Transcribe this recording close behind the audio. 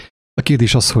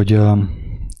kérdés az, hogy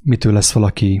mitől lesz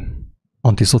valaki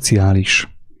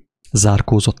antiszociális,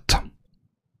 zárkózott.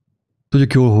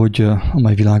 Tudjuk jól, hogy a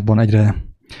mai világban egyre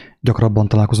gyakrabban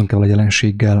találkozunk ezzel a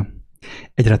jelenséggel,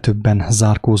 egyre többen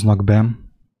zárkóznak be,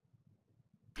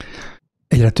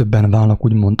 egyre többen válnak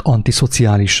úgymond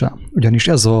antiszociálissá. Ugyanis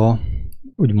ez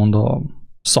úgymond a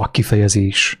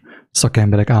szakkifejezés,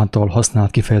 szakemberek által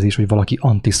használt kifejezés, hogy valaki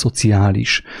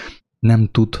antiszociális, nem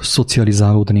tud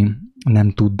szocializálódni,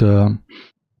 nem tud,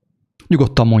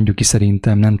 nyugodtan mondjuk ki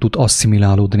szerintem, nem tud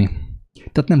asszimilálódni.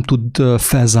 Tehát nem tud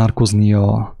felzárkozni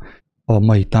a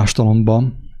mai társadalomba,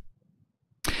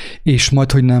 és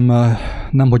majdhogy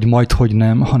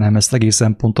nem, hanem ezt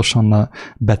egészen pontosan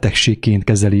betegségként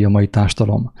kezeli a mai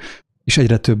társadalom. És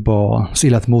egyre több az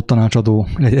életmód tanácsadó,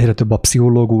 egyre több a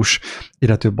pszichológus,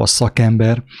 egyre több a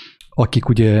szakember, akik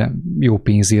ugye jó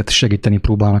pénzért segíteni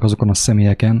próbálnak azokon a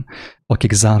személyeken,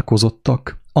 akik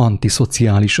zárkózottak,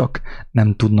 antiszociálisak,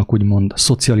 nem tudnak úgymond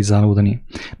szocializálódni,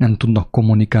 nem tudnak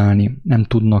kommunikálni, nem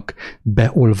tudnak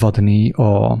beolvadni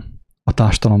a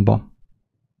társadalomba.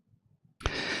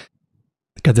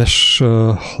 Kedves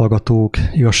hallgatók,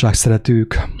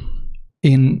 igazságszeretők,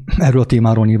 én erről a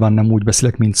témáról nyilván nem úgy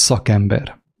beszélek, mint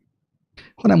szakember,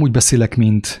 hanem úgy beszélek,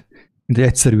 mint egy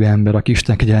egyszerű ember, aki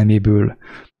Isten kegyelméből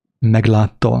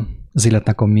meglátta az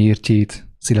életnek a miértjét,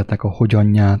 az életnek a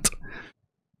hogyanját,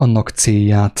 annak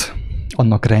célját,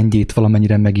 annak rendjét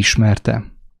valamennyire megismerte.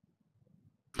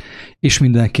 És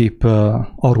mindenképp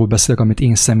arról beszélek, amit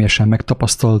én személyesen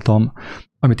megtapasztaltam,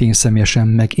 amit én személyesen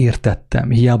megértettem.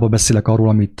 Hiába beszélek arról,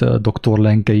 amit dr.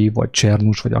 Lenkei, vagy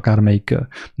Csernus, vagy akármelyik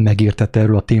megértette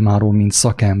erről a témáról, mint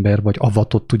szakember, vagy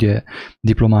avatott, ugye,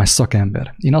 diplomás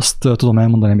szakember. Én azt tudom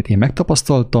elmondani, amit én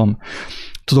megtapasztaltam,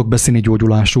 tudok beszélni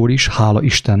gyógyulásról is, hála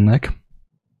Istennek.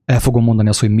 El fogom mondani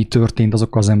azt, hogy mi történt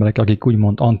azokkal az emberek, akik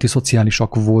úgymond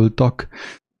antiszociálisak voltak,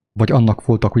 vagy annak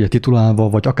voltak ugye titulálva,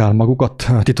 vagy akár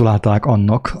magukat titulálták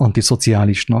annak,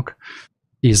 antiszociálisnak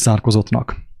és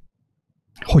zárkozottnak.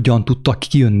 Hogyan tudtak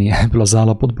kijönni ebből az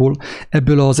állapotból,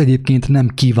 ebből az egyébként nem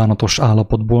kívánatos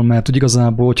állapotból, mert úgy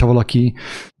igazából, hogyha valaki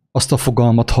azt a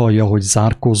fogalmat hallja, hogy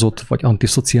zárkózott, vagy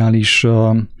antiszociális,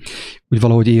 úgy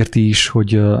valahogy érti is,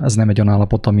 hogy ez nem egy olyan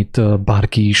állapot, amit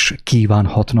bárki is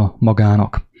kívánhatna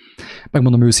magának.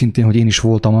 Megmondom őszintén, hogy én is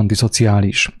voltam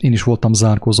antiszociális, én is voltam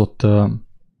zárkózott,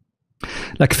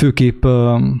 legfőképp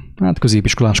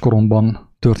középiskolás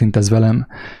koromban történt ez velem,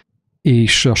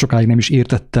 és sokáig nem is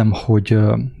értettem, hogy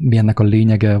mi ennek a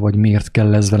lényege, vagy miért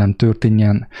kell ez velem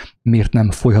történjen, miért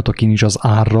nem folyhatok én is az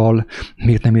árral,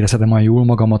 miért nem érezhetem olyan jól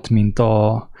magamat, mint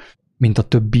a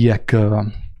többiek,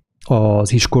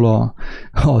 az iskola,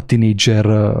 a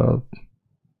tinédzser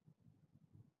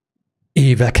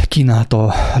évek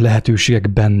kínálta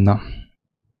lehetőségek benne.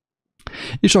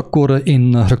 És akkor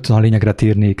én rögtön a lényegre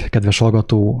térnék, kedves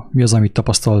hallgató, mi az, amit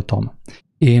tapasztaltam.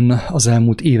 Én az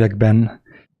elmúlt években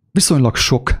viszonylag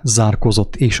sok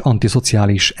zárkózott és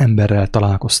antiszociális emberrel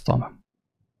találkoztam,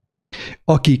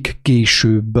 akik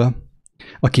később,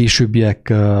 a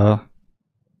későbbiek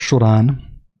során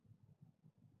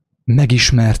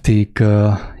megismerték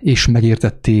és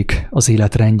megértették az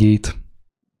életrendjét,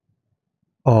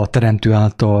 a Teremtő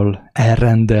által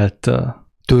elrendelt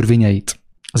törvényeit,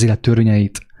 az élet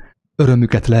törvényeit,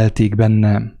 örömüket lelték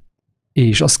benne,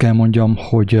 és azt kell mondjam,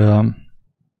 hogy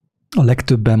a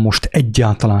legtöbben most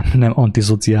egyáltalán nem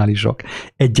antiszociálisak,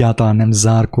 egyáltalán nem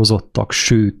zárkózottak,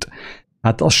 sőt,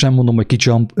 hát azt sem mondom, hogy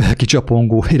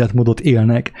kicsapongó életmódot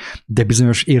élnek, de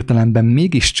bizonyos értelemben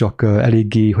mégiscsak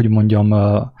eléggé, hogy mondjam,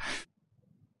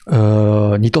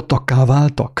 nyitottakká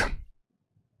váltak.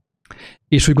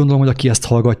 És úgy gondolom, hogy aki ezt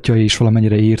hallgatja és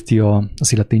valamennyire érti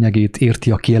az élet lényegét,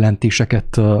 érti a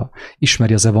kijelentéseket,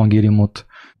 ismeri az evangéliumot,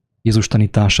 Jézus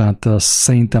tanítását,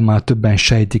 szerintem már többen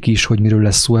sejtik is, hogy miről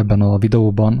lesz szó ebben a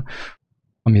videóban,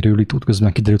 amiről itt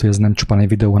útközben kiderült, hogy ez nem csupán egy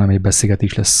videó, hanem egy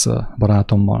beszélgetés lesz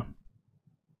barátommal.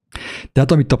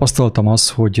 Tehát amit tapasztaltam az,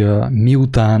 hogy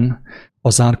miután a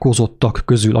zárkózottak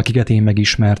közül, akiket én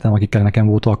megismertem, akikkel nekem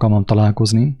volt alkalmam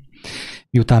találkozni,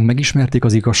 miután megismerték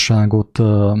az igazságot,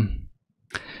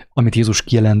 amit Jézus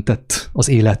kijelentett az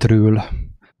életről,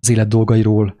 az élet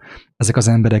dolgairól, ezek az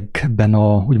emberekben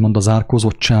úgymond a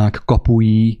zárkózottság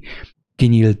kapui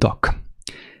kinyíltak.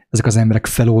 Ezek az emberek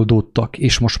feloldódtak,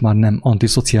 és most már nem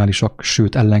antiszociálisak,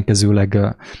 sőt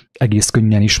ellenkezőleg egész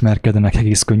könnyen ismerkednek,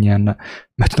 egész könnyen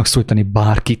meg tudnak szólítani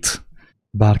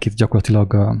bárkit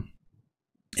gyakorlatilag,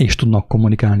 és tudnak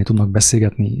kommunikálni, tudnak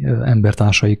beszélgetni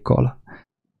embertársaikkal.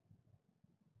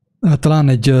 Talán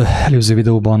egy előző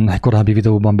videóban, egy korábbi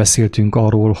videóban beszéltünk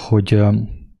arról, hogy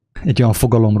egy olyan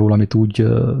fogalomról, amit úgy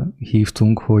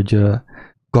hívtunk, hogy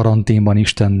karanténban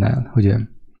Istennel, ugye?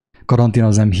 karantén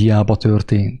az nem hiába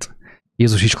történt.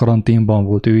 Jézus is karanténban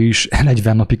volt, ő is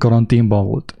 40 napi karanténban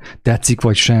volt. Tetszik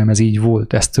vagy sem, ez így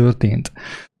volt, ez történt.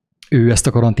 Ő ezt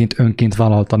a karantént önként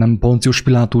vállalta, nem Poncius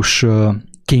Pilátus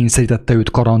kényszerítette őt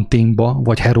karanténba,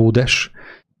 vagy Heródes,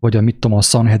 vagy a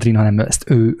Sanhedrin, hanem ezt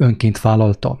ő önként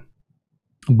vállalta.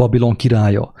 Babilon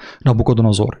királya,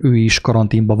 Nabukodonozor, ő is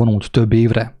karanténba vonult több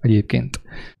évre egyébként.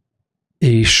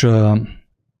 És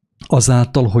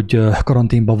azáltal, hogy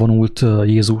karanténba vonult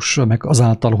Jézus, meg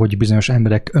azáltal, hogy bizonyos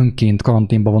emberek önként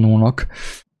karanténba vonulnak,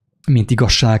 mint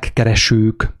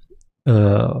igazságkeresők,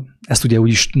 ezt ugye úgy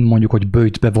is mondjuk, hogy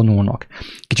böjtbe vonulnak,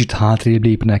 kicsit hátrébb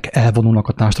lépnek, elvonulnak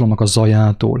a társadalomnak a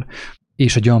zajától,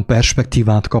 és egy olyan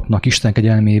perspektívát kapnak Isten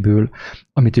kegyelméből,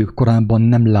 amit ők korábban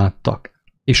nem láttak,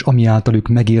 és ami által ők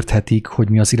megérthetik, hogy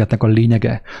mi az életnek a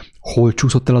lényege, hol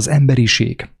csúszott el az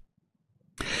emberiség.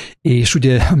 És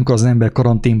ugye, amikor az ember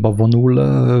karanténba vonul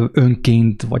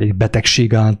önként, vagy egy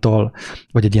betegség által,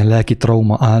 vagy egy ilyen lelki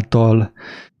trauma által,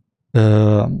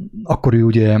 akkor ő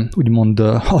ugye úgymond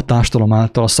a társadalom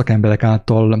által, a szakemberek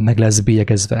által meg lesz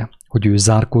bélyegezve, hogy ő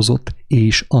zárkózott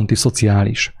és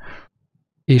antiszociális.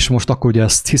 És most akkor ugye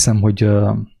ezt hiszem, hogy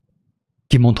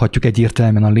kimondhatjuk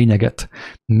egyértelműen a lényeget,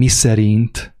 mi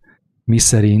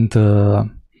szerint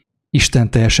Isten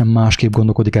teljesen másképp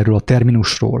gondolkodik erről a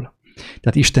terminusról.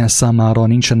 Tehát Isten számára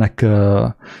nincsenek,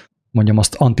 mondjam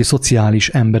azt, antiszociális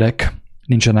emberek,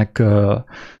 nincsenek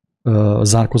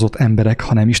zárkózott emberek,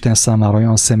 hanem Isten számára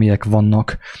olyan személyek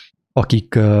vannak,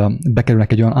 akik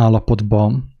bekerülnek egy olyan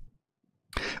állapotba,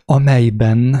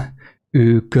 amelyben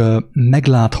ők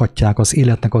megláthatják az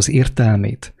életnek az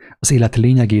értelmét, az élet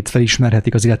lényegét,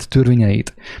 felismerhetik az élet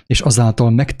törvényeit, és azáltal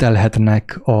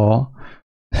megtelhetnek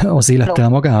az élettel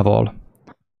magával.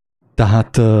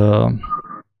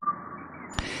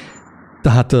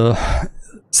 Tehát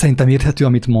szerintem érthető,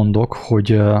 amit mondok,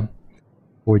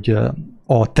 hogy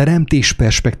a teremtés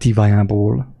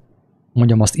perspektívájából,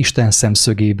 mondjam azt Isten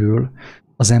szemszögéből,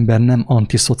 az ember nem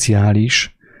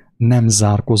antiszociális, nem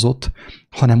zárkózott,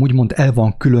 hanem úgymond el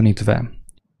van különítve.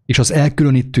 És az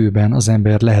elkülönítőben az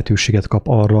ember lehetőséget kap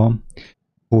arra,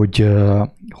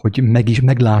 hogy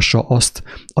meglássa azt,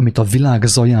 amit a világ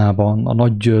zajában, a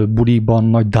nagy buliban,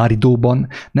 nagy dáridóban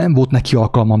nem volt neki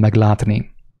alkalma meglátni.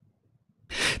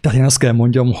 Tehát én azt kell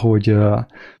mondjam,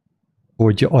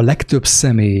 hogy a legtöbb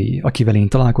személy, akivel én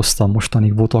találkoztam,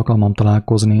 mostanig volt alkalmam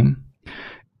találkozni,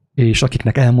 és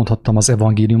akiknek elmondhattam az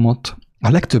evangéliumot, a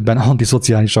legtöbben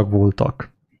antiszociálisak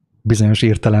voltak bizonyos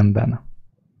értelemben,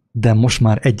 de most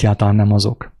már egyáltalán nem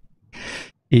azok.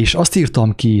 És azt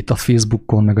írtam ki itt a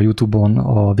Facebookon, meg a YouTube-on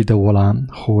a videó alá,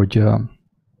 hogy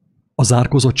a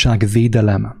zárkózottság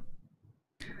védelem,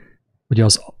 ugye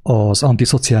az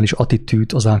antiszociális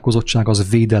attitűd, az zárkózottság az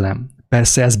védelem.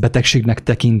 Persze ez betegségnek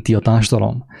tekinti a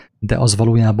társadalom, de az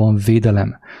valójában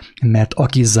védelem. Mert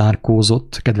aki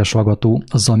zárkózott, kedves hallgató,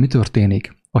 azzal mi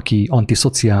történik? Aki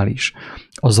antiszociális,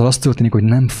 azzal az történik, hogy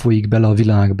nem folyik bele a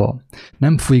világba,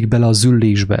 nem folyik bele a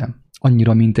züllésbe,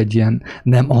 annyira, mint egy ilyen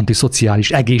nem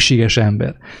antiszociális, egészséges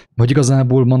ember. Vagy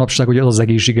igazából manapság, hogy az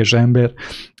egészséges ember,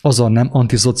 az a nem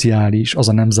antiszociális, az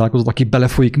a nem zárkózott, aki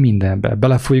belefolyik mindenbe,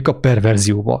 belefolyik a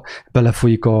perverzióba,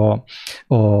 belefolyik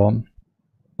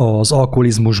az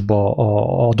alkoholizmusba,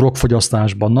 a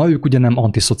drogfogyasztásba. Na, ők ugye nem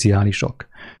antiszociálisak.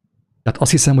 Tehát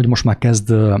azt hiszem, hogy most már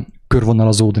kezd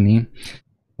körvonalazódni,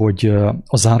 hogy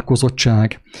a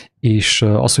zárkózottság és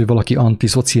az, hogy valaki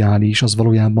antiszociális, az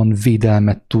valójában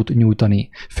védelmet tud nyújtani,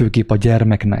 főképp a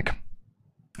gyermeknek.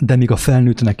 De még a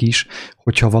felnőttnek is,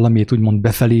 hogyha valamit úgymond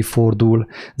befelé fordul,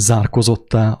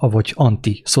 zárkózottá, vagy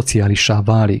antiszociálissá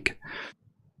válik.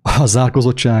 A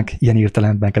zárkózottság ilyen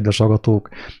értelemben, kedves hallgatók,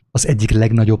 az egyik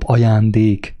legnagyobb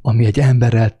ajándék, ami egy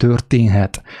emberrel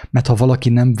történhet, mert ha valaki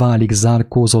nem válik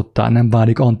zárkózottá, nem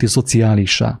válik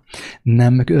antiszociálissá,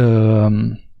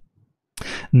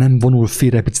 nem vonul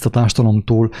félre picit a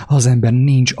társadalomtól, az ember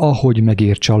nincs ahogy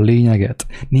megértse a lényeget,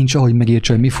 nincs ahogy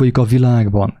megértse, hogy mi folyik a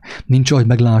világban, nincs ahogy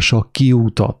meglássa a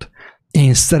kiútat.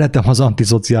 Én szeretem az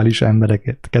antiszociális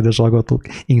embereket, kedves hallgatók,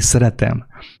 én szeretem.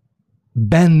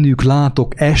 Bennük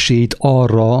látok esélyt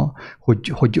arra,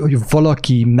 hogy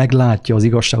valaki meglátja az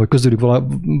igazságot, hogy közülük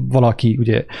valaki,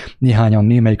 ugye néhányan,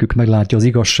 némelyikük meglátja az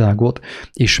igazságot,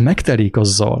 és megtelik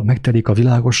azzal, megtelik a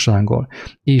világossággal,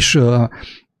 és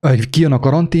kijön a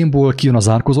karanténból, kijön a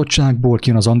zárkózottságból,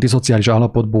 kijön az antiszociális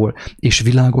állapotból, és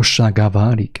világosságá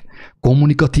válik,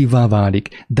 kommunikatívvá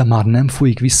válik, de már nem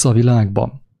folyik vissza a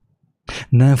világba.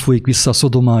 Nem folyik vissza a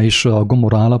Szodoma és a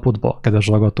Gomorra állapotba, kedves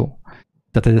hallgató.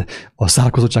 Tehát a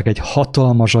zárkózottság egy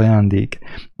hatalmas ajándék,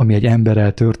 ami egy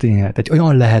emberrel történhet, egy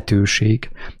olyan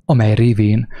lehetőség, amely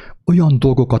révén olyan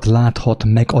dolgokat láthat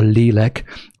meg a lélek,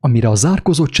 amire a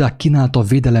zárkózottság kínálta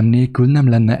védelem nélkül nem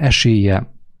lenne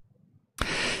esélye.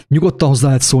 Nyugodtan hozzá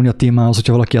lehet szólni a témához,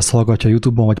 hogyha valaki ezt hallgatja a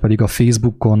YouTube-on, vagy pedig a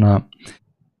Facebookon,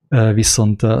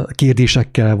 viszont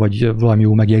kérdésekkel, vagy valami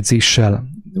jó megjegyzéssel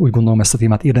úgy gondolom ezt a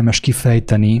témát érdemes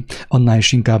kifejteni, annál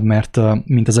is inkább, mert,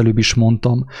 mint az előbb is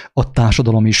mondtam, a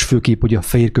társadalom is főképp ugye a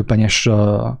fehérköpenyes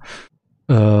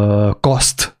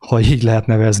kaszt, ha így lehet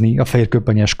nevezni, a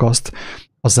fehérköpenyes kaszt,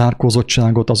 a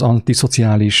zárkózottságot, az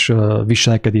antiszociális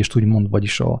viselkedést úgymond,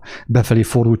 vagyis a befelé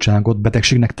fordultságot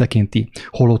betegségnek tekinti,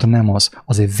 holott nem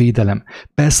az egy védelem.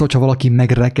 Persze, hogyha valaki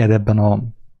megreked ebben a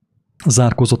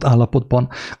zárkózott állapotban,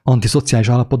 antiszociális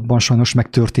állapotban sajnos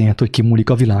megtörténhet, hogy kimúlik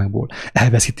a világból,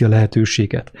 elveszíti a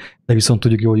lehetőséget. De viszont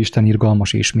tudjuk jól, hogy Isten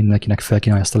irgalmas, és mindenkinek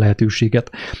felkínálja ezt a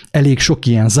lehetőséget. Elég sok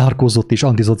ilyen zárkózott és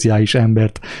antiszociális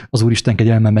embert az Úristen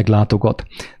kegyelme meglátogat.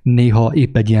 Néha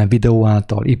épp egy ilyen videó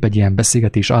által, épp egy ilyen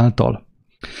beszélgetés által.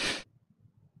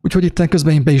 Úgyhogy itt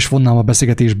közben én be is vonnám a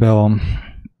beszélgetésbe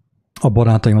a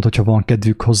barátaimat, hogyha van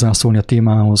kedvük hozzászólni a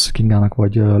témához, Kingának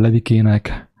vagy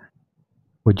Levikének,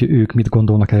 hogy ők mit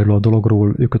gondolnak erről a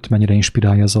dologról, őket mennyire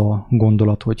inspirálja ez a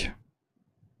gondolat,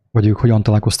 vagy ők hogyan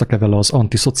találkoztak ezzel az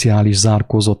antiszociális,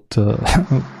 zárkózott,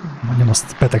 mondjam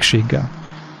azt, betegséggel.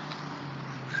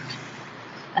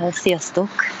 Sziasztok!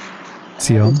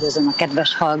 Szia! Üdvözlöm a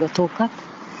kedves hallgatókat!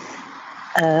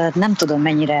 Nem tudom,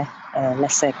 mennyire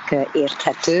leszek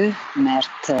érthető,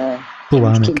 mert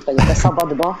kint vagyok a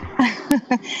szabadba.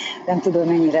 Nem tudom,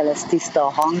 mennyire lesz tiszta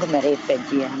a hang, mert épp egy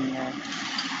ilyen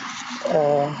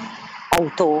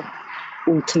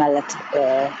autóút mellett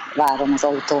várom az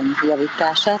autóm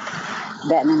javítását,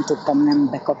 de nem tudtam nem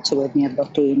bekapcsolódni ebbe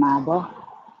a témába,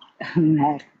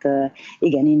 mert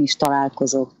igen, én is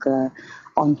találkozok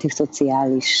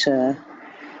antiszociális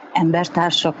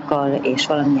embertársakkal, és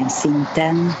valamilyen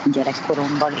szinten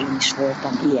gyerekkoromban én is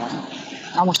voltam ilyen.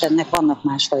 Na most ennek vannak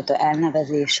másfajta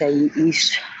elnevezései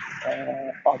is,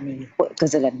 ami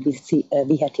közelebb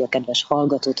viheti a kedves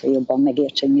hallgatót, hogy jobban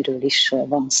megértse, miről is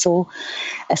van szó.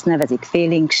 Ezt nevezik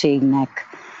félénkségnek,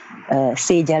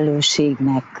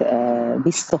 szégyellőségnek,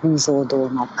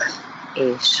 visszahúzódónak,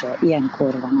 és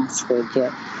ilyenkor van az, hogy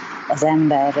az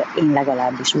ember, én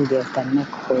legalábbis úgy éltem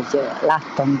meg, hogy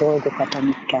láttam dolgokat,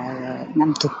 amikkel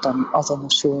nem tudtam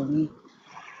azonosulni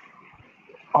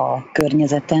a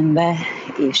környezetembe,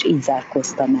 és így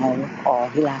zárkóztam el a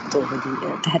világtól,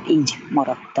 tehát így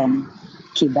maradtam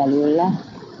ki belőle,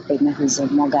 hogy ne húzzon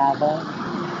magával.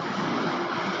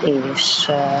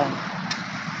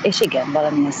 És igen,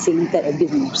 valamilyen szinten, egy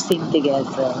bizonyos szintig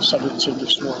ez segítség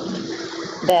is volt.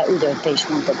 De úgy, ahogy te is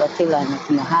mondtad, Attila, ennek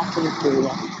mi a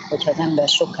hátulütője, hogyha az ember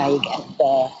sokáig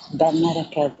ebbe benne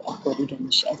reked, akkor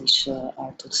igenis ez is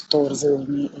el tud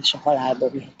torzulni, és a halálba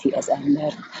viheti az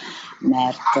embert,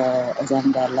 mert az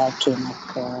ember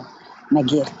lelkének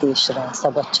megértésre,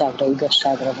 szabadságra,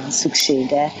 igazságra van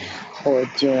szüksége,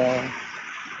 hogy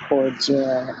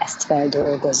ezt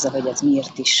feldolgozza, hogy ez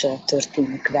miért is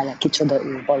történik vele, kicsoda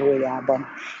ő valójában,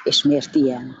 és miért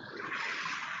ilyen.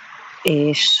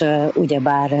 És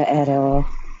ugyebár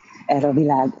erre a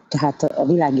világ, tehát a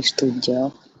világ is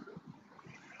tudja,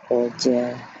 hogy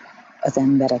az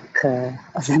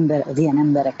ilyen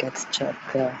embereket csak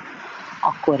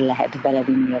akkor lehet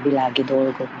belevinni a világi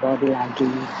dolgokba, a világi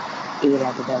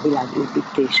életbe, a világ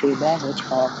építésébe,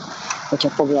 hogyha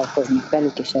foglalkoznak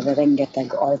velük, és erre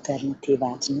rengeteg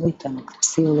alternatívát nyújtanak,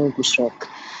 pszichológusok,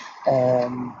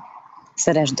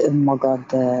 szeresd önmagad,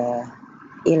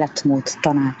 életmód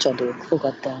tanácsadók,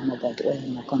 fogadd el magad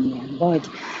olyannak, amilyen vagy,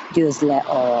 győzd le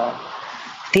a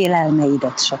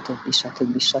félelmeidet,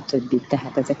 stb.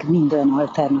 Tehát ezek mind olyan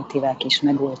alternatívák és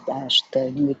megoldást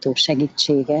nyújtó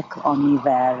segítségek,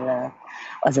 amivel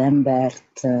az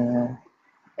embert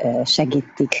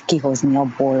segítik kihozni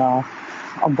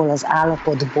abból az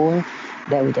állapotból,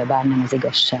 de ugyebár nem az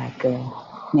igazság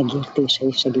megértése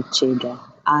és segítsége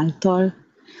által,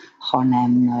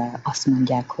 hanem azt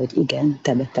mondják, hogy igen,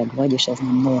 te beteg vagy, és ez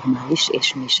nem normális,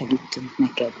 és mi segítünk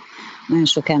neked. Nagyon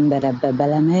sok ember ebbe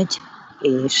belemegy,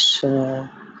 és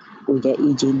ugye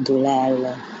így indul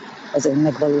el az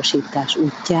önmegvalósítás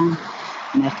útján,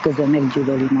 mert közben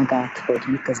meggyűlöli magát, hogy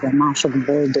miközben mások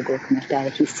boldogok, mert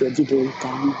elhiszi egy idő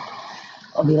után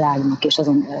a világnak és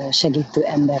azon segítő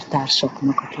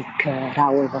embertársaknak, akik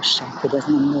ráolvassák, hogy ez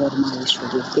nem normális,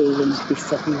 hogy ő félénk,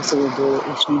 visszahúzódó,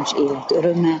 és nincs élet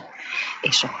öröme,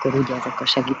 és akkor ugye ezek a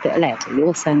segítő, lehet, hogy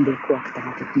jó szándékúak,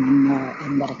 tehát itt nem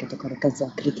embereket akarok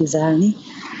ezzel kritizálni,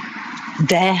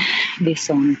 de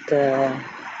viszont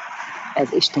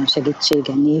ez Isten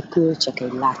segítsége nélkül csak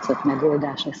egy látszat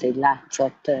megoldás lesz, egy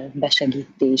látszat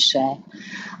besegítése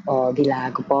a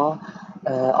világba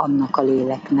annak a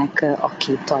léleknek,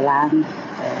 aki talán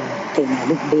tényleg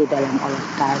védelem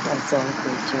alatt állt azzal,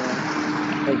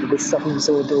 hogy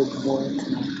visszahúzódóbb volt,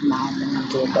 mert már nem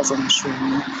tudott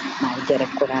azonosulni, már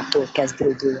gyerekkorától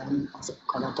kezdődően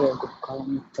azokkal a dolgokkal,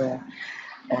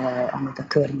 amit a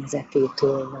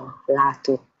környezetétől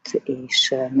látott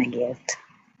és megélt.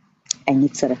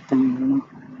 Ennyit szerettem volna.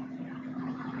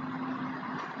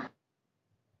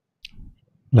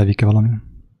 Levike valami?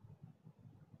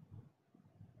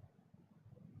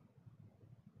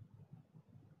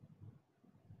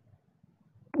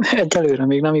 Egyelőre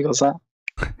még nem igazán.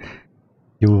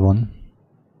 Jól van.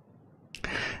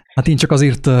 Hát én csak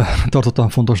azért tartottam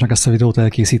fontosnak ezt a videót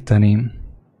elkészíteni,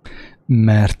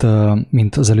 mert,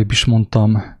 mint az előbb is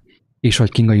mondtam, és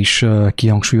ahogy Kinga is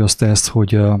kihangsúlyozta ezt,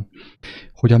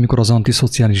 hogy amikor az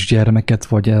antiszociális gyermeket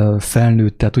vagy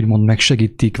felnőttet úgymond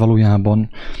megsegítik valójában,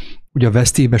 ugye a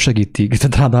vesztélybe segítik,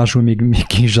 tehát ráadásul még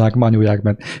kizsákmányolják,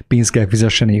 mert pénzt kell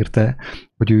fizessen érte,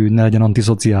 hogy ő ne legyen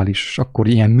antiszociális. Akkor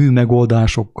ilyen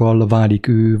műmegoldásokkal válik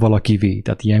ő valakivé.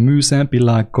 Tehát ilyen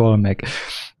műszempillákkal, meg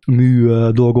mű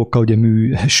dolgokkal, ugye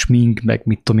mű smink, meg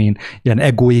mit tudom én, ilyen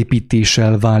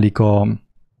egoépítéssel válik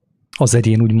az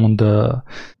egyén úgymond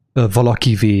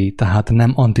valakivé, tehát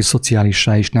nem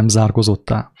antiszociálissá és nem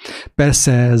zárkózottá.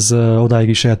 Persze ez odáig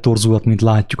is eltorzulhat, mint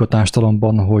látjuk a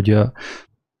társadalomban,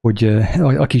 hogy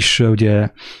a kis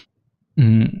ugye,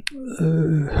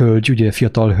 hölgy, ugye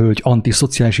fiatal hölgy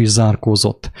antiszociális és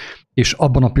zárkózott. És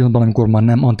abban a pillanatban, amikor már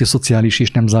nem antiszociális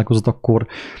és nem zárkózott, akkor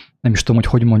nem is tudom,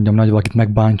 hogy mondjam, hogy valakit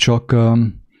megbántsak,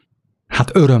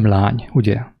 hát örömlány,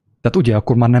 ugye? Tehát ugye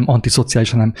akkor már nem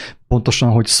antiszociális, hanem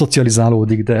pontosan, hogy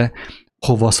szocializálódik, de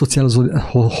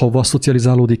hova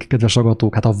szocializálódik, kedves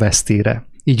hallgatók? Hát a vesztére.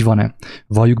 Így van-e?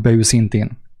 Valljuk be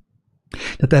őszintén.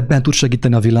 Tehát ebben tud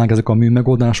segíteni a világ, ezek a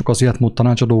műmegoldások, az életmód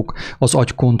tanácsadók, az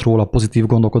agykontroll, a pozitív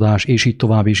gondolkodás, és így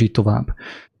tovább, és így tovább.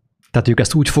 Tehát ők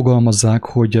ezt úgy fogalmazzák,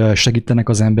 hogy segítenek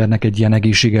az embernek egy ilyen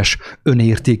egészséges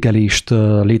önértékelést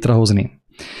létrehozni.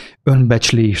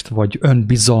 Önbecslést, vagy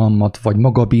önbizalmat, vagy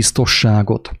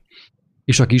magabiztosságot.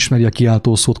 És aki ismeri a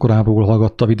kiáltó szót, korábban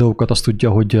hallgatta a videókat, azt tudja,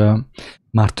 hogy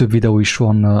már több videó is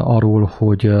van arról,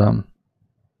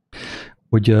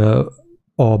 hogy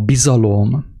a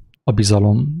bizalom,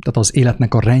 tehát az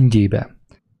életnek a rendjébe,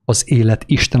 az élet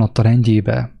Isten adta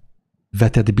rendjébe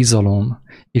vetett bizalom,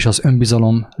 és az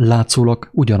önbizalom látszólag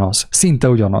ugyanaz, szinte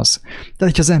ugyanaz. Tehát,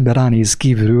 hogyha az ember ránéz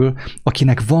kívülről,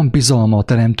 akinek van bizalma a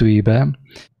teremtőjébe,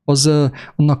 az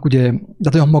annak ugye,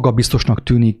 tehát olyan magabiztosnak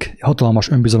tűnik, hatalmas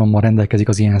önbizalommal rendelkezik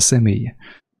az ilyen személy.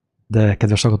 De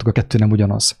kedves hallgatók, a kettő nem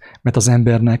ugyanaz. Mert az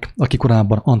embernek, aki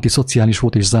korábban antiszociális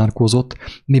volt és zárkózott,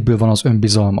 miből van az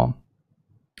önbizalma?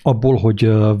 Abból, hogy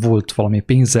volt valami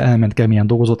pénze, elment keményen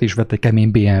dolgozott, és vett egy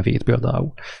kemény BMW-t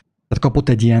például. Tehát kapott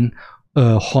egy ilyen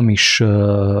hamis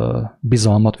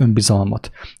bizalmat,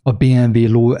 önbizalmat. A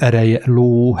BMW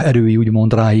lóerői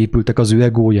úgymond ráépültek az ő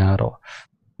egójára.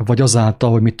 Vagy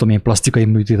azáltal, hogy mit tudom én, plastikai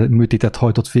műtétet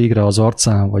hajtott végre az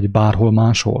arcán, vagy bárhol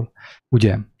máshol.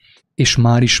 Ugye? És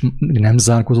már is nem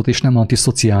zárkózott, és nem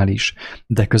antiszociális.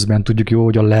 De közben tudjuk jó,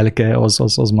 hogy a lelke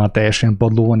az már teljesen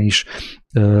padlóan, és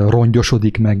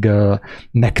rongyosodik,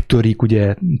 megtörik,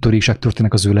 ugye törések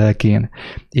történnek az ő lelkén,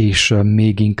 és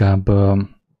még inkább,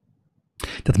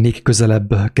 tehát még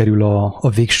közelebb kerül a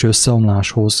végső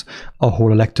összeomláshoz,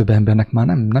 ahol a legtöbb embernek már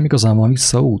nem igazán van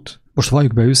visszaút. Most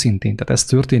valljuk be őszintén, tehát ez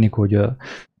történik, hogy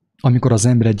amikor az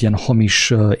ember egy ilyen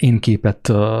hamis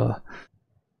énképet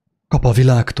kap a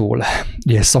világtól,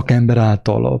 ugye szakember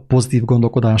által, a pozitív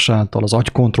gondolkodás által, az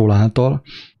agykontroll által,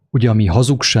 ugye ami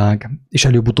hazugság, és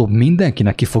előbb-utóbb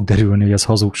mindenkinek ki fog derülni, hogy ez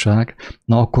hazugság,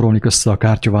 na akkor omlik össze a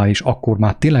kártyavár, és akkor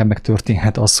már tényleg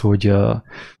megtörténhet az, hogy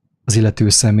az illető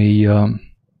személy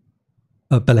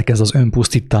belekezd az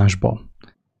önpusztításba,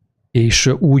 és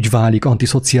úgy válik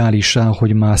antiszociálissá,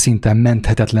 hogy már szinte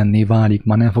menthetetlenné válik,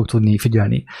 már nem fog tudni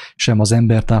figyelni sem az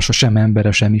embertársa, sem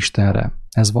emberre, sem Istenre.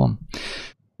 Ez van.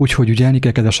 Úgyhogy ügyelni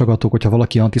kell, kedves hallgatók, hogyha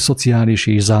valaki antiszociális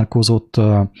és zárkózott,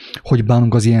 hogy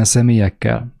bánunk az ilyen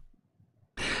személyekkel.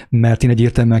 Mert én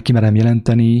egyértelműen kimerem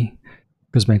jelenteni,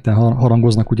 közben itt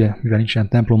harangoznak, ugye, mivel nincs ilyen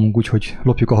templomunk, úgyhogy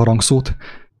lopjuk a harangszót.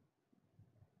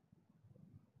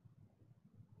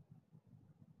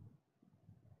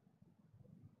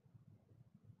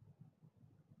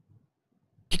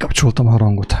 Kikapcsoltam a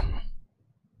harangot.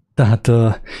 Tehát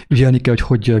ügyelni kell,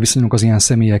 hogy viszonyulunk az ilyen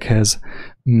személyekhez,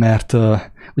 mert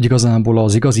úgy igazából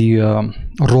az igazi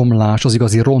romlás, az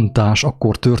igazi rontás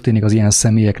akkor történik az ilyen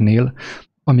személyeknél,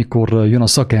 amikor jön a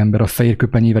szakember a fehér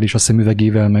köpenyével és a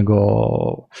szemüvegével, meg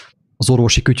az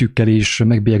orvosi kütyükkel, és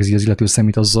megbélyegzi az illető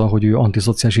szemét azzal, hogy ő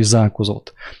antiszociális és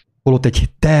zárkózott. Holott egy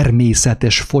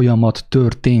természetes folyamat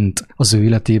történt az ő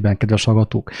életében, kedves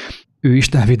hallgatók. Ő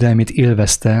Isten védelmét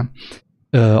élvezte,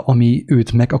 ami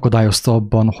őt megakadályozta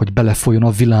abban, hogy belefolyjon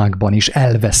a világban, és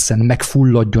elvesszen,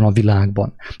 megfulladjon a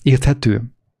világban. Érthető?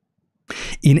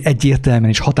 Én egyértelműen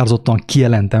és határozottan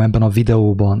kijelentem ebben a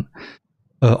videóban,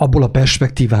 abból a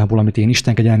perspektívából, amit én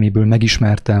Isten kegyelméből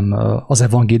megismertem az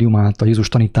evangélium által, Jézus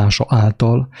tanítása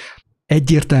által,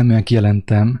 egyértelműen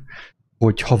kijelentem,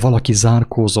 hogy ha valaki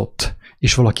zárkózott,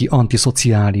 és valaki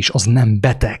antiszociális, az nem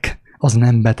beteg. Az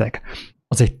nem beteg.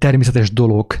 Az egy természetes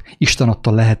dolog, Isten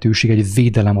adta lehetőség, egy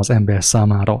védelem az ember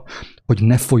számára, hogy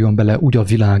ne folyjon bele úgy a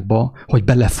világba, hogy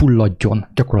belefulladjon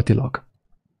gyakorlatilag.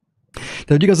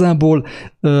 Tehát igazából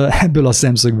ebből a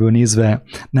szemszögből nézve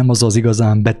nem az az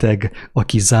igazán beteg,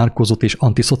 aki zárkózott és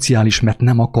antiszociális, mert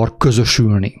nem akar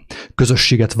közösülni,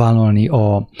 közösséget vállalni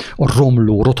a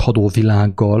romló, rothadó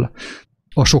világgal,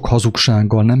 a sok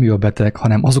hazugsággal, nem ő a beteg,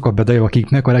 hanem azok a betegek, akik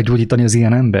meg akarják gyógyítani az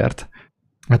ilyen embert.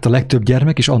 Mert a legtöbb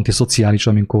gyermek is antiszociális,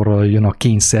 amikor jön a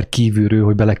kényszer kívülről,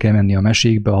 hogy bele kell menni a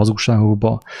mesékbe, a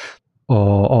hazugságokba,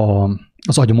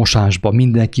 az agymosásba,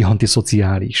 mindenki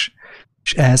antiszociális.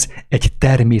 És ez egy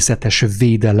természetes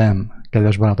védelem,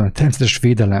 kedves barátom, egy természetes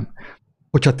védelem.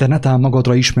 Hogyha te netán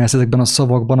magadra ismersz ezekben a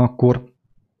szavakban, akkor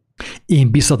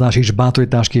én biztatás és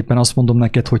bátorításképpen azt mondom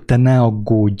neked, hogy te ne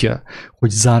aggódj, hogy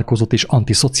zárkózott és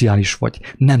antiszociális vagy.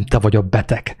 Nem te vagy a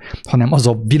beteg, hanem az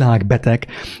a világbeteg,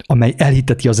 amely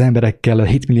elhitteti az emberekkel,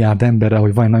 7 milliárd emberrel,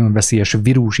 hogy van egy nagyon veszélyes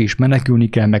vírus, és menekülni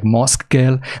kell, meg maszk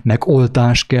kell, meg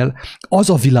oltás kell. Az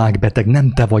a világbeteg,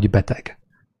 nem te vagy beteg.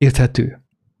 Érthető?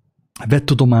 Vedd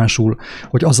tudomásul,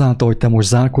 hogy azáltal, hogy te most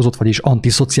zárkózott vagy és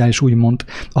antiszociális, úgymond,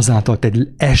 azáltal te egy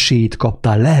esélyt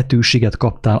kaptál, lehetőséget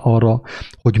kaptál arra,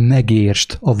 hogy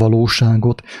megértsd a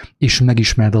valóságot, és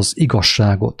megismerd az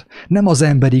igazságot. Nem az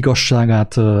ember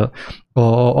igazságát,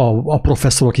 a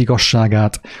professzorok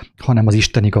igazságát, hanem az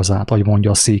Isten igazát, ahogy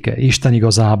mondja a széke. Isten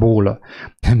igazából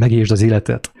megértsd az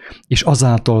életet, és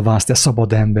azáltal válsz te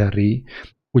szabad emberré,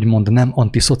 úgymond nem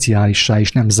antiszociálissá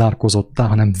és nem zárkózottá,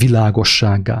 hanem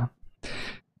világossággá.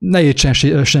 Ne értsen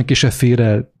senki se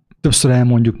félre, többször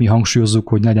elmondjuk, mi hangsúlyozzuk,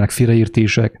 hogy ne legyenek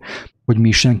félreértések, hogy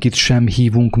mi senkit sem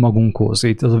hívunk magunkhoz.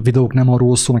 Itt a videók nem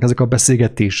arról szólnak, ezek a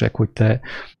beszélgetések, hogy te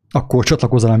akkor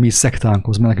csatlakozzál a mi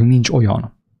szektánkhoz, mert nekünk nincs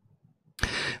olyan.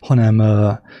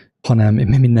 Hanem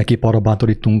mi mindenképp arra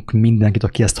bátorítunk mindenkit,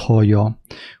 aki ezt hallja,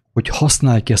 hogy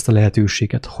használj ki ezt a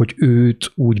lehetőséget, hogy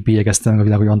őt úgy bélyegezte meg a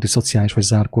világ, hogy antiszociális vagy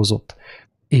zárkózott.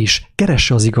 És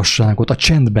keresse az igazságot a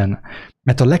csendben,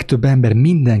 mert a legtöbb ember,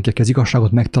 mindenki, aki az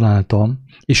igazságot megtalálta,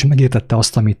 és megértette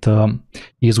azt, amit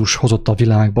Jézus hozott a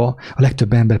világba, a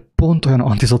legtöbb ember pont olyan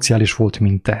antiszociális volt,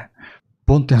 mint te.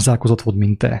 Pont olyan zárkózott volt,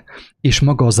 mint te. És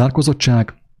maga a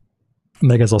zárkózottság,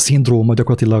 meg ez a szindróma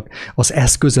gyakorlatilag az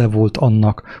eszköze volt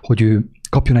annak, hogy ő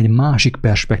kapjon egy másik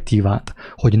perspektívát,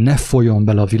 hogy ne folyjon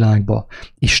bele a világba,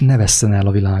 és ne vesszen el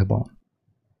a világba.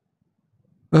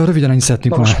 Röviden ennyit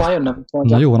szeretnénk most már jönnem.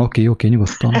 Na jó van, oké,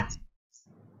 nyugodtan.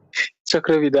 Csak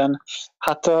röviden.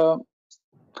 Hát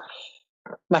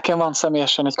nekem van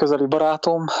személyesen egy közeli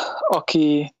barátom,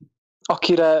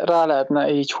 akire rá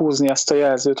lehetne így húzni ezt a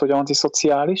jelzőt, hogy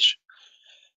antiszociális,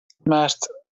 mert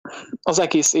az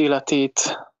egész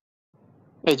életét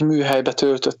egy műhelybe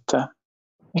töltötte,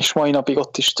 és mai napig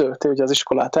ott is tölti, ugye az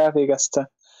iskolát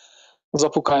elvégezte, az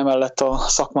apukája mellett a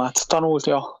szakmát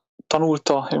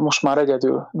tanulta, most már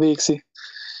egyedül végzi,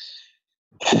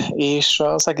 és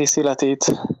az egész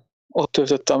életét ott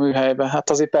töltötte a műhelyben. Hát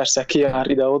azért persze kijár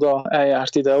ide-oda,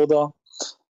 eljárt ide-oda,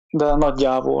 de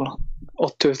nagyjából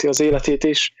ott tölti az életét,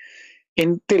 és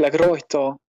én tényleg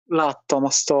rajta láttam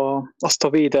azt a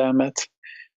védelmet,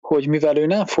 hogy mivel ő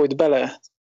nem folyt bele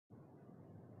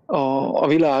a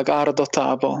világ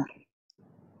áradatába,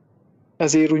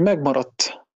 ezért úgy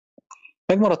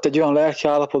megmaradt egy olyan lelki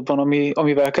állapotban,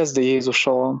 amivel kezdi Jézus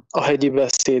a hegyi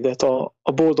beszédet,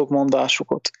 a boldog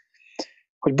mondásukat,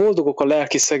 hogy boldogok a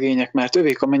lelki szegények, mert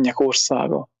övék a mennyek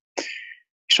országa.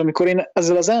 És amikor én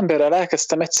ezzel az emberrel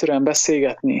elkezdtem egyszerűen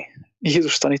beszélgetni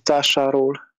Jézus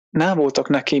tanításáról, nem voltak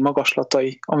neki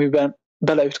magaslatai, amiben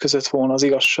beleütközött volna az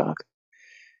igazság.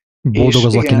 Boldog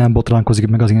az, aki nem botránkozik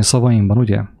meg az én szavaimban,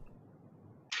 ugye?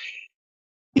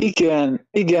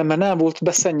 Igen, mert nem volt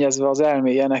beszennyezve az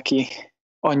elméje neki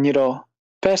annyira.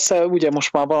 Persze, ugye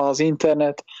most már van az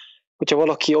internet, hogyha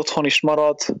valaki otthon is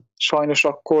marad, sajnos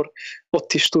akkor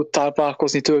ott is tud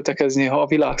táplálkozni, töltekezni a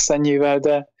világ szennyével,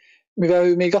 de mivel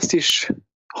ő még azt is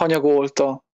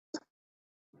hanyagolta,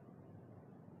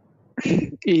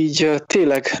 így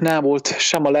tényleg nem volt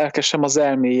sem a lelke, sem az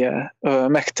elméje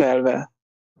megtelve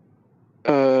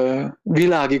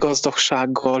világi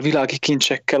gazdagsággal, világi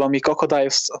kincsekkel, amik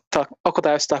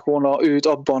akadályozták volna őt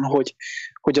abban,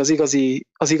 hogy az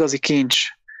igazi kincs,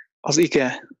 az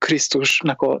ige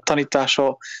Krisztusnak a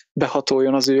tanítása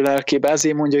behatoljon az ő lelkébe.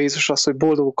 Ezért mondja Jézus azt, hogy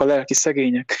boldogok a lelki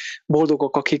szegények,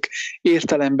 boldogok, akik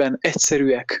értelemben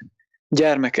egyszerűek,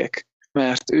 gyermekek,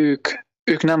 mert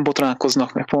ők nem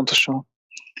botránkoznak meg pontosan.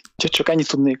 Úgyhogy csak ennyit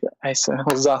tudnék egyszer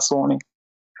hozzászólni.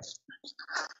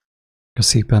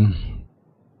 Szépen.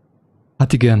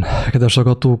 Hát igen, kedves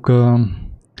hallgatók,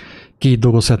 két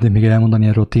dolgot szeretnék még elmondani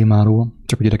erről a témáról,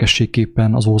 csak a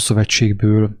gyerekességképpen az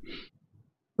Ószövetségből.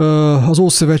 Az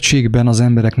Ószövetségben az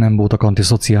emberek nem voltak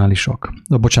antiszociálisak.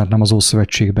 Bocsánat, nem az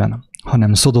Ószövetségben,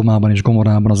 hanem Szodomában és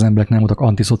Gomorrában az emberek nem voltak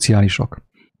antiszociálisak.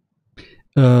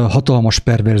 Hatalmas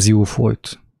perverzió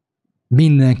folyt.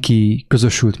 Mindenki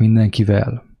közösült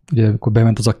mindenkivel. Ugye, amikor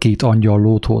bement az a két angyal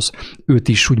Lóthoz, őt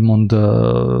is úgymond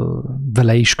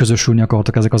vele is közösülni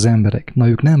akartak ezek az emberek. Na,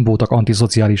 ők nem voltak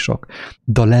antiszociálisak,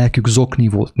 de a lelkük zokni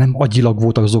volt. Nem agyilag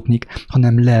voltak zoknik,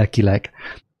 hanem lelkileg.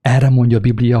 Erre mondja a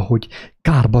Biblia, hogy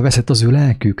kárba veszett az ő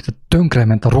lelkük, tehát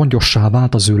tönkrement, rongyossá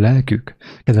vált az ő lelkük,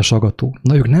 kedves hallgató.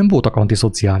 Na, ők nem voltak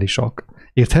antiszociálisak.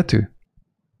 Érthető?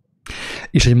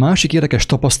 És egy másik érdekes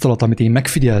tapasztalat, amit én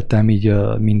megfigyeltem így,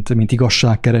 mint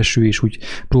igazságkereső, és úgy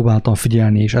próbáltam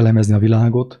figyelni és elemezni a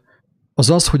világot, az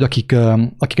az, hogy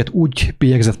akiket úgy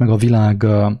bélyegzett meg a világ,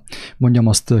 mondjam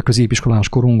azt középiskolás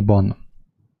korunkban,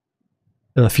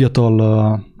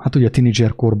 fiatal, hát ugye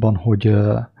tínédzserkorban,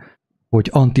 hogy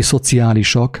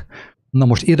antiszociálisak. Na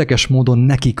most érdekes módon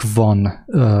nekik van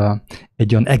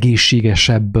egy olyan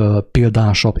egészségesebb,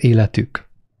 példásabb életük.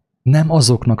 Nem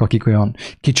azoknak, akik olyan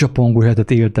kicsapongó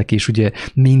életet éltek, és ugye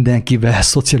mindenkivel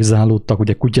szocializálódtak,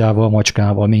 ugye kutyával,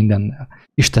 macskával, mindennel.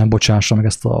 Isten bocsássa meg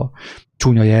ezt a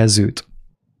csúnya jelzőt.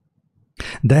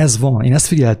 De ez van. Én ezt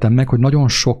figyeltem meg, hogy nagyon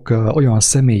sok olyan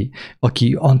személy,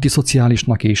 aki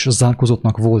antiszociálisnak és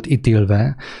zárkózottnak volt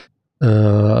ítélve,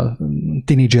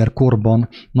 tínédzser korban,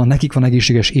 na nekik van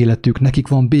egészséges életük, nekik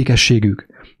van békességük.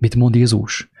 Mit mond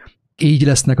Jézus? Így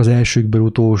lesznek az elsőkből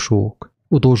utolsók,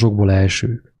 utolsókból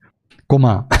elsők.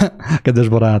 Komá, kedves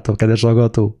barátok, kedves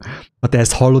hallgató, ha te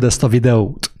ezt hallod, ezt a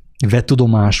videót, vedd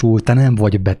tudomásul, te nem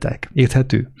vagy beteg.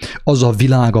 Érthető? Az a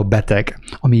világ a beteg,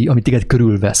 ami téged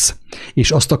körülvesz,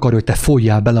 és azt akarja, hogy te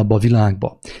folyjál bele abba a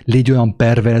világba. Légy olyan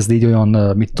perverz, légy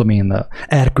olyan, mit tudom én,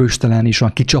 erkölcstelen és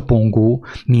olyan kicsapongó,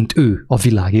 mint ő, a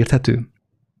világ. Érthető?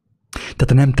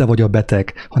 Tehát nem te vagy a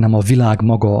beteg, hanem a világ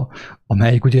maga,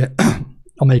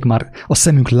 amelyik már a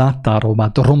szemünk láttára,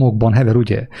 már a romokban hever,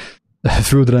 ugye?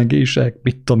 Földrengések,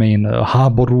 mit tudom én,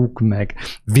 háborúk, meg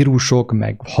vírusok,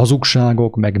 meg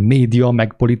hazugságok, meg média,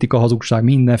 meg politika hazugság,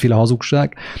 mindenféle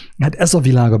hazugság. Hát ez a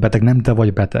világ a beteg, nem te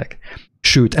vagy beteg.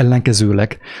 Sőt,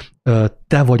 ellenkezőleg,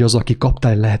 te vagy az, aki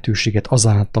kaptál lehetőséget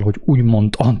azáltal, hogy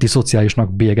úgymond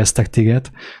antiszociálisnak bélyegeztek téged,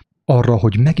 arra,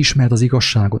 hogy megismerd az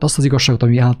igazságot, azt az igazságot,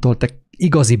 ami által te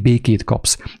igazi békét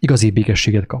kapsz, igazi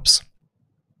békességet kapsz.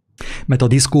 Mert a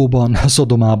diszkóban,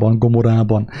 Szodomában,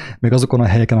 Gomorrában, meg azokon a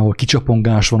helyeken, ahol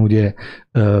kicsapongás van, ugye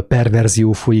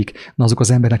perverzió folyik, na azok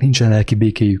az embernek nincsen lelki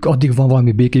békéjük. Addig van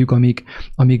valami békéjük, amíg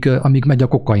megy a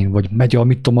kokain, vagy megy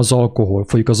az alkohol,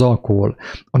 folyik az alkohol,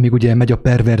 amíg ugye megy a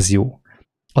perverzió.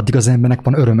 Addig az embernek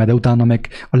van öröme, de utána meg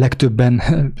a legtöbben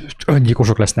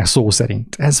öngyilkosok lesznek szó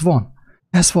szerint. Ez van.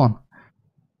 Ez van.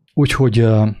 Úgyhogy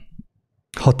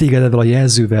ha téged ezzel a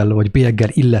jelzővel, vagy bélyeggel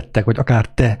illettek, vagy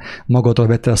akár te magadra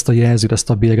vetted ezt a jelzőt, ezt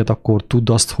a bélyeget, akkor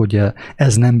tudd azt, hogy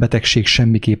ez nem betegség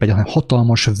semmiképp, hanem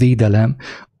hatalmas védelem,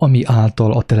 ami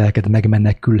által a te lelked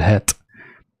megmenekülhet.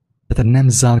 Tehát nem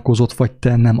zárkózott vagy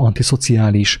te, nem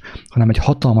antiszociális, hanem egy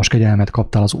hatalmas kegyelmet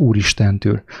kaptál az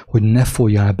Úristentől, hogy ne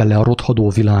folyjál bele a rothadó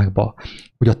világba,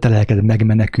 hogy a te lelked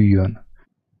megmeneküljön.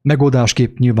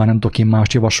 Megoldásképp nyilván nem tudok én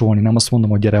mást javasolni, nem azt mondom,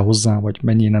 hogy gyere hozzá, vagy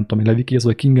menjél, nem tudom, Levikéhez,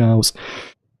 vagy Kingához,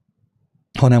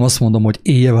 hanem azt mondom, hogy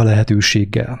élj a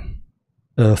lehetőséggel.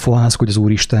 Fohászkodj az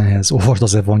Úristenhez, olvasd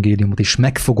az evangéliumot, és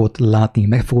meg fogod látni,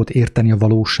 meg fogod érteni a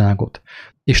valóságot.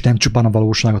 És nem csupán a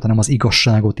valóságot, hanem az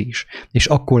igazságot is. És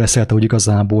akkor leszel te, hogy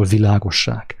igazából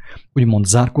világosság. Úgymond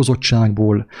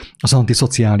zárkózottságból, az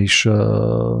antiszociális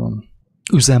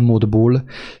üzemmódból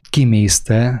kimész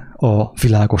te a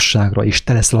világosságra, és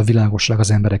te leszel a világosság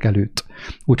az emberek előtt.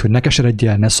 Úgyhogy ne keseredj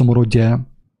el, ne szomorodj el,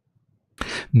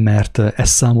 mert ez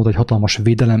számomra egy hatalmas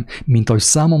védelem, mint ahogy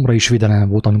számomra is védelem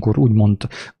volt, amikor úgymond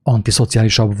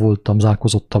antiszociálisabb voltam,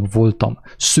 zárkózottabb voltam,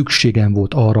 szükségem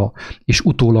volt arra, és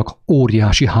utólag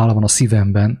óriási hála van a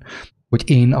szívemben, hogy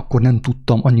én akkor nem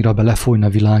tudtam annyira belefolyni a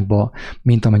világba,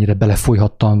 mint amennyire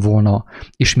belefolyhattam volna,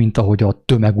 és mint ahogy a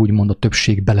tömeg, úgymond a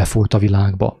többség belefolyt a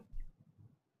világba.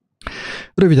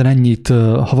 Röviden ennyit,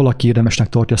 ha valaki érdemesnek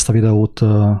tartja ezt a videót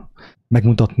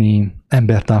megmutatni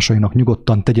embertársainak,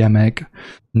 nyugodtan tegye meg,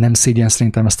 nem szégyen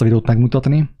szerintem ezt a videót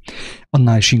megmutatni,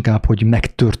 annál is inkább, hogy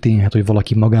megtörténhet, hogy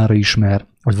valaki magára ismer,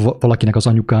 vagy valakinek az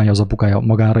anyukája, az apukája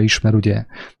magára ismer, ugye,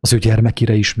 az ő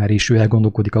gyermekére ismer, és ő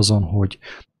elgondolkodik azon, hogy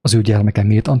az ő gyermeke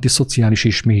miért antiszociális,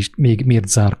 és még miért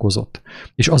zárkózott.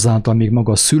 És azáltal még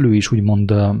maga a szülő is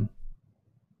úgymond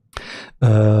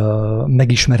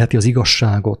megismerheti az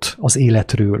igazságot az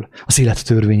életről, az élet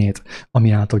törvényét,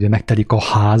 ami által ugye megtelik a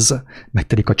ház,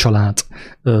 megtelik a család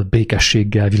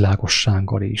békességgel,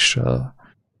 világossággal is.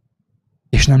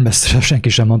 És nem lesz senki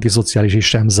sem antiszociális és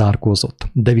sem zárkózott.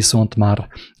 De viszont már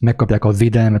megkapják a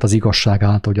védelmet az igazság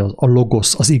által, hogy a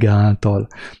logosz, az ige által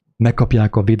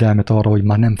megkapják a védelmet arra, hogy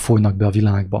már nem folynak be a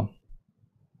világba.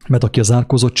 Mert aki a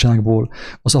zárkózottságból,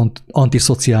 az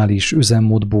antiszociális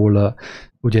üzemmódból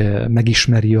ugye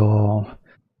megismeri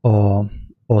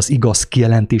az igaz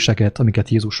kijelentéseket, amiket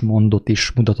Jézus mondott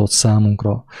és mutatott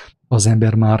számunkra, az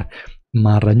ember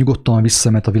már nyugodtan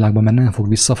visszamehet a világba, mert nem fog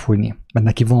visszafolyni, mert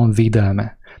neki van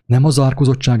védelme. Nem a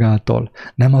zárkózottság által,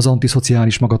 nem az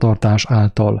antiszociális magatartás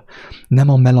által, nem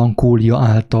a melankólia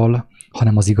által,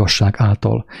 hanem az igazság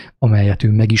által, amelyet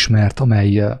ő megismert,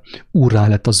 amely úrrá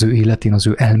lett az ő életén, az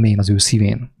ő elmén, az ő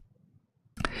szívén.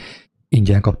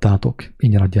 Ingyen kaptátok,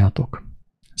 ingyen adjátok.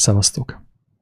 Szevasztok!